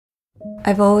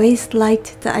I've always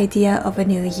liked the idea of a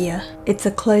new year. It's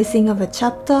a closing of a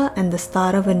chapter and the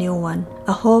start of a new one.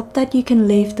 A hope that you can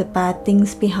leave the bad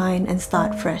things behind and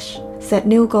start fresh. Set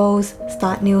new goals,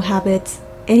 start new habits,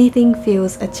 anything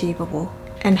feels achievable.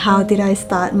 And how did I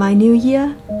start my new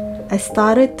year? I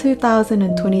started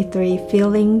 2023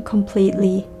 feeling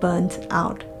completely burnt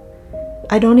out.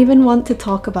 I don't even want to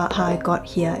talk about how I got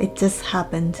here, it just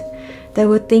happened. There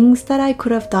were things that I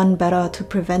could have done better to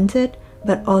prevent it,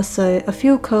 but also a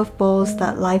few curveballs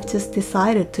that life just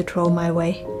decided to throw my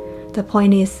way. The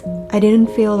point is, I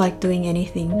didn't feel like doing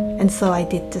anything, and so I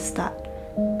did just that.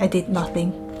 I did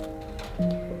nothing.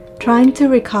 Trying to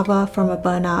recover from a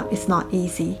burnout is not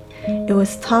easy. It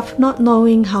was tough not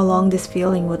knowing how long this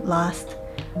feeling would last.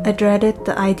 I dreaded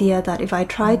the idea that if I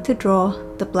tried to draw,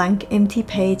 the blank empty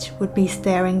page would be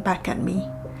staring back at me,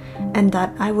 and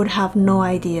that I would have no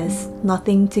ideas,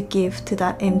 nothing to give to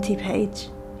that empty page.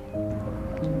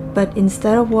 But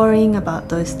instead of worrying about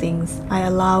those things, I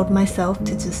allowed myself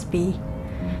to just be.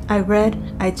 I read,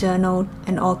 I journaled,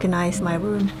 and organized my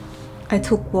room. I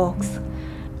took walks.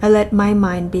 I let my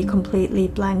mind be completely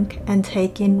blank and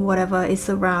take in whatever is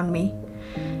around me.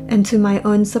 And to my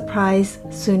own surprise,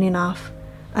 soon enough,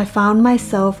 I found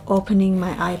myself opening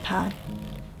my iPad,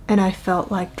 and I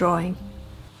felt like drawing.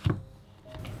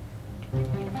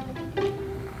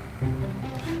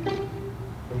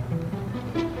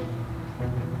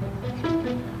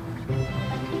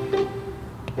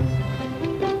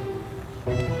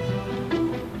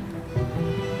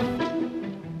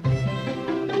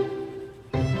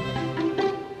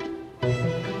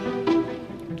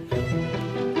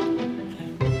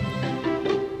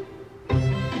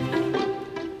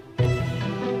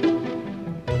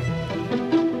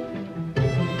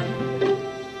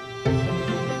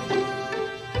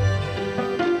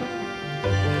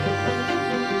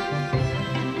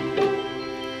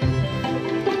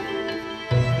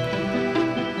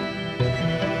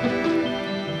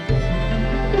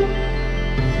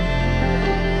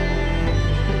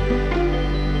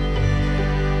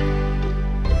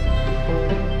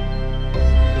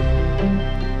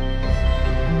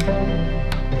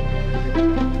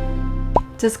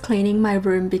 Just cleaning my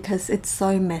room because it's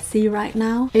so messy right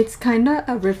now. It's kinda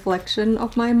a reflection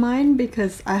of my mind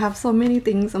because I have so many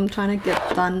things I'm trying to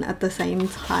get done at the same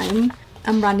time.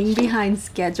 I'm running behind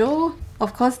schedule.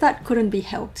 Of course, that couldn't be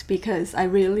helped because I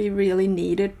really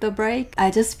needed the break. I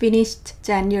just finished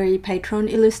January Patron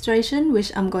illustration,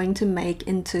 which I'm going to make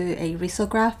into a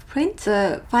risograph print.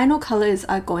 The final colors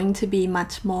are going to be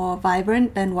much more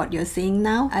vibrant than what you're seeing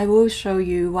now. I will show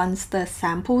you once the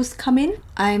samples come in.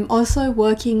 I'm also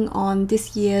working on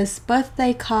this year's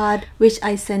birthday card, which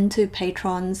I send to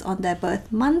patrons on their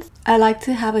birth month. I like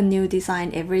to have a new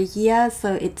design every year,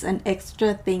 so it's an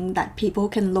extra thing that people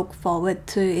can look forward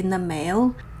to in the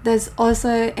mail. There's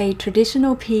also a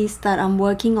traditional piece that I'm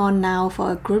working on now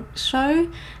for a group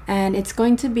show, and it's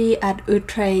going to be at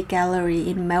Utrecht Gallery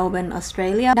in Melbourne,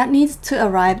 Australia. That needs to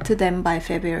arrive to them by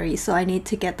February, so I need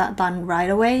to get that done right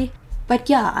away. But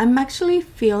yeah, I'm actually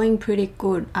feeling pretty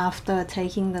good after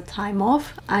taking the time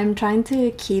off. I'm trying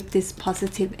to keep this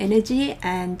positive energy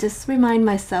and just remind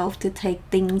myself to take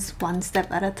things one step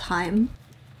at a time.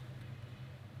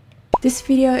 This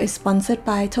video is sponsored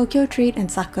by Tokyo Treat and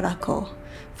Sakurako.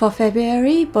 For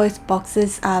February, both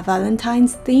boxes are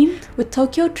Valentine's themed. With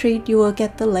Tokyo Treat, you will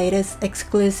get the latest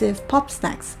exclusive pop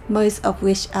snacks, most of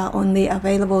which are only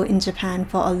available in Japan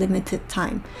for a limited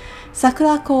time.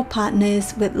 Sakurako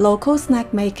partners with local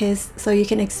snack makers so you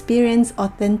can experience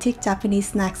authentic Japanese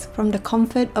snacks from the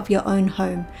comfort of your own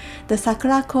home. The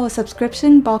Sakurako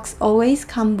subscription box always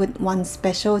comes with one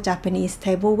special Japanese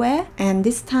tableware, and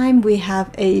this time we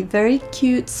have a very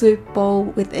cute soup bowl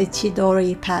with a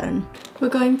chidori pattern. We're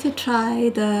going to try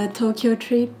the Tokyo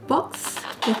Treat box.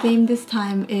 The theme this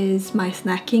time is my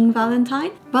snacking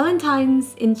Valentine.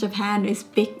 Valentine's in Japan is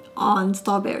big on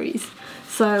strawberries.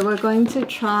 So we're going to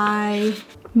try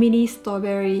Mini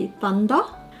Strawberry Thunder.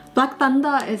 Black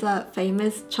Thunder is a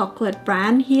famous chocolate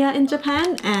brand here in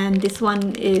Japan, and this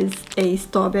one is a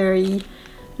strawberry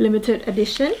limited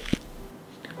edition.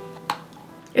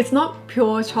 It's not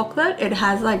pure chocolate, it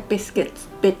has like biscuit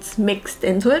bits mixed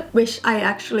into it, which I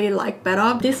actually like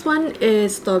better. This one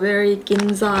is strawberry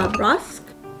Ginza Rusk.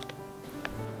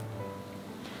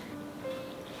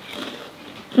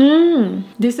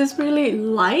 This is really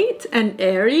light and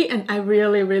airy, and I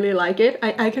really like it.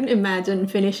 I can imagine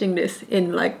finishing this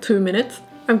in like 2 minutes.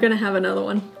 I'm gonna have another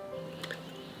one.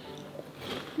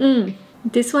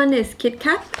 This one is Kit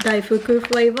Kat Daifuku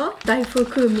flavor.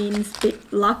 Daifuku means big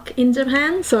luck in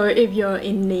Japan. So if you're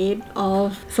in need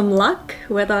of some luck,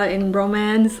 whether in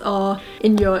romance or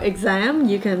in your exam,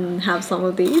 you can have some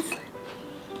of these.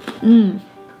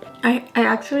 I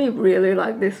actually really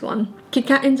like this one. Kit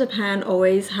Kat in Japan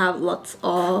always have lots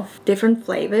of different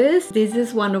flavors. This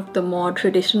is one of the more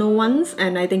traditional ones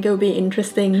and I think it will be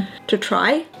interesting to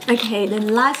try. Okay, then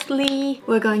lastly,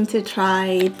 we're going to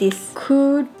try this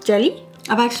cool jelly.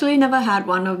 I've actually never had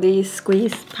one of these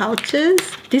squeeze pouches.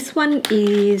 This one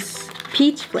is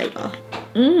peach flavor.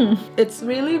 It's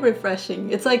really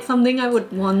refreshing. It's like something I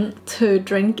would want to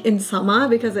drink in summer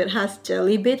because it has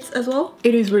jelly bits as well.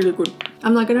 It is really good.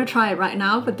 I'm not gonna try it right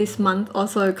now, but this month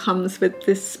also comes with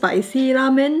this spicy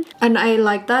ramen. And I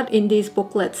like that in these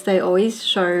booklets, they always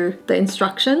show the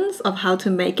instructions of how to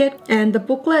make it. And the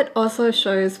booklet also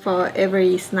shows for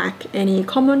every snack any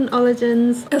common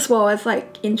origins, as well as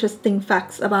like interesting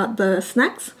facts about the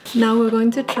snacks. Now we're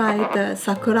going to try the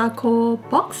Sakurako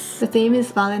box. The theme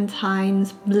is Valentine's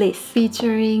Bliss,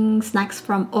 featuring snacks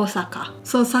from Osaka.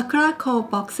 So Sakurako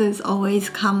boxes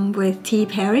always come with tea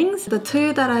pairings. The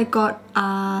two that I got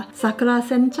are Sakura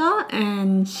Sencha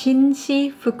and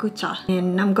Shinshi Fukucha.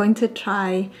 And I'm going to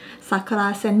try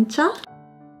Sakura Sencha.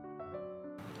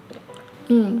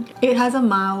 It has a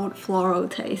mild floral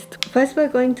taste. First we're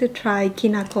going to try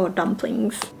kinako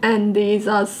dumplings. And these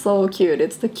are so cute.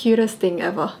 It's the cutest thing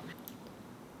ever.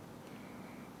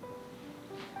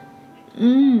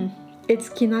 It's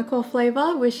kinako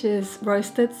flavor, which is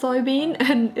roasted soybean,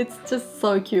 and it's just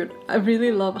so cute. I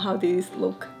really love how these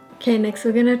look. Okay, next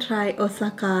we're gonna try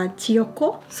Osaka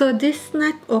Chiyoko. So this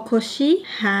snack okoshi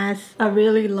has a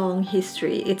really long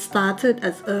history. It started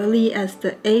as early as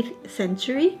the 8th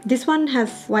century. This one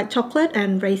has white chocolate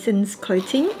and raisins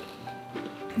coating.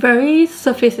 Very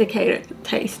sophisticated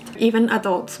taste. Even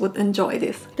adults would enjoy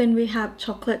this. Then we have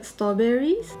chocolate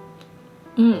strawberries.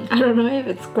 I don't know if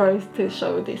it's gross to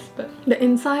show this, but the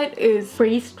inside is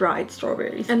freeze-dried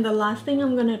strawberries. And the last thing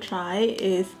I'm gonna try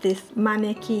is this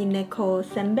Maneki Neko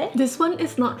Senbei. This one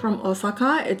is not from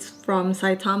Osaka, it's from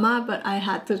Saitama, but I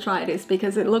had to try this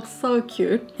because it looks so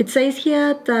cute. It says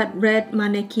here that red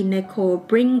Maneki Neko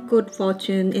bring good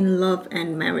fortune in love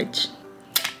and marriage.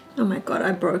 Oh my god,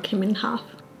 I broke him in half.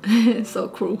 It's so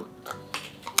cruel.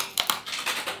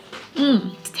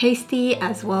 It's tasty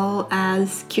as well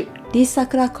as cute. These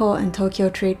Sakurako and Tokyo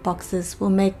Treat boxes will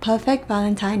make perfect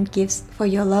Valentine gifts for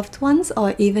your loved ones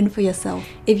or even for yourself.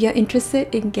 If you're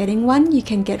interested in getting one, you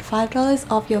can get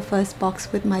 $5 off your first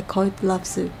box with my code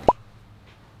LOVESU.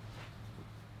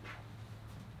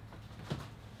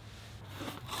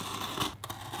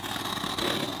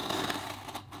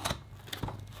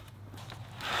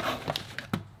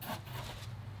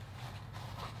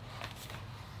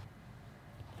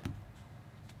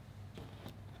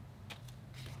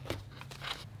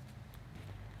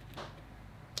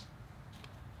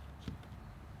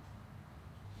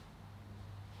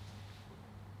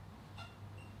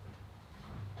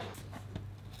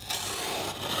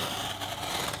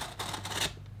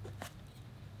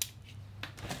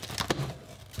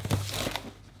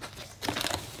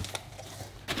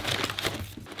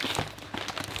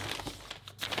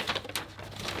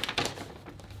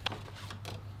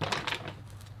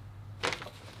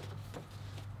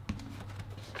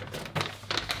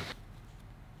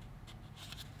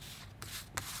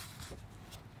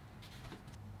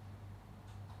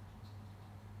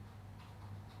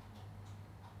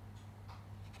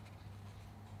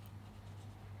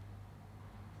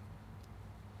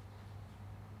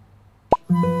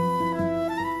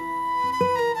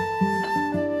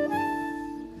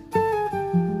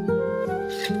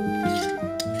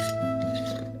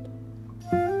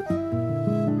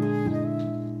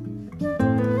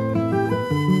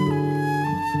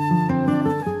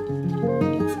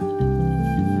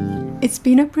 It's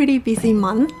been a pretty busy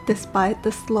month despite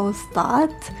the slow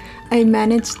start. I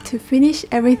managed to finish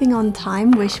everything on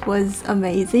time, which was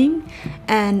amazing.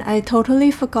 And I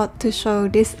totally forgot to show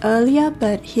this earlier,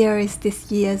 but here is this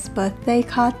year's birthday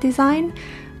card design.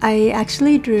 I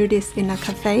actually drew this in a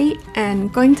cafe,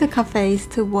 and going to cafes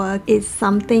to work is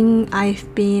something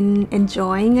I've been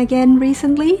enjoying again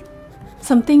recently.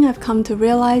 Something I've come to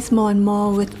realize more and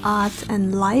more with art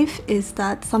and life is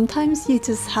that sometimes you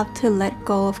just have to let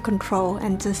go of control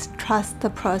and just trust the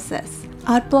process.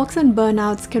 Art blocks and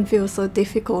burnouts can feel so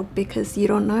difficult because you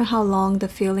don't know how long the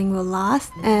feeling will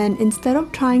last, and instead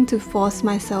of trying to force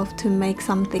myself to make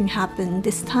something happen,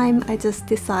 this time I just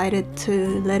decided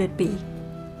to let it be.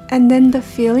 And then the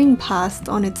feeling passed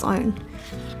on its own.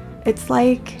 It's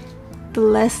like the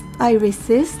less I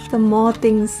resist, the more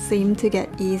things seem to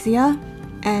get easier.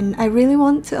 And I really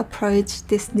want to approach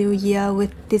this new year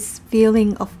with this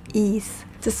feeling of ease.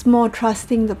 Just more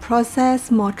trusting the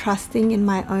process, more trusting in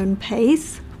my own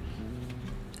pace.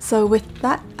 So with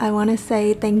that, I want to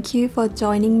say thank you for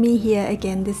joining me here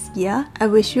again this year. I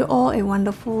wish you all a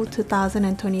wonderful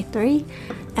 2023,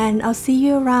 and I'll see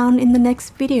you around in the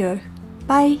next video.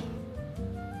 Bye!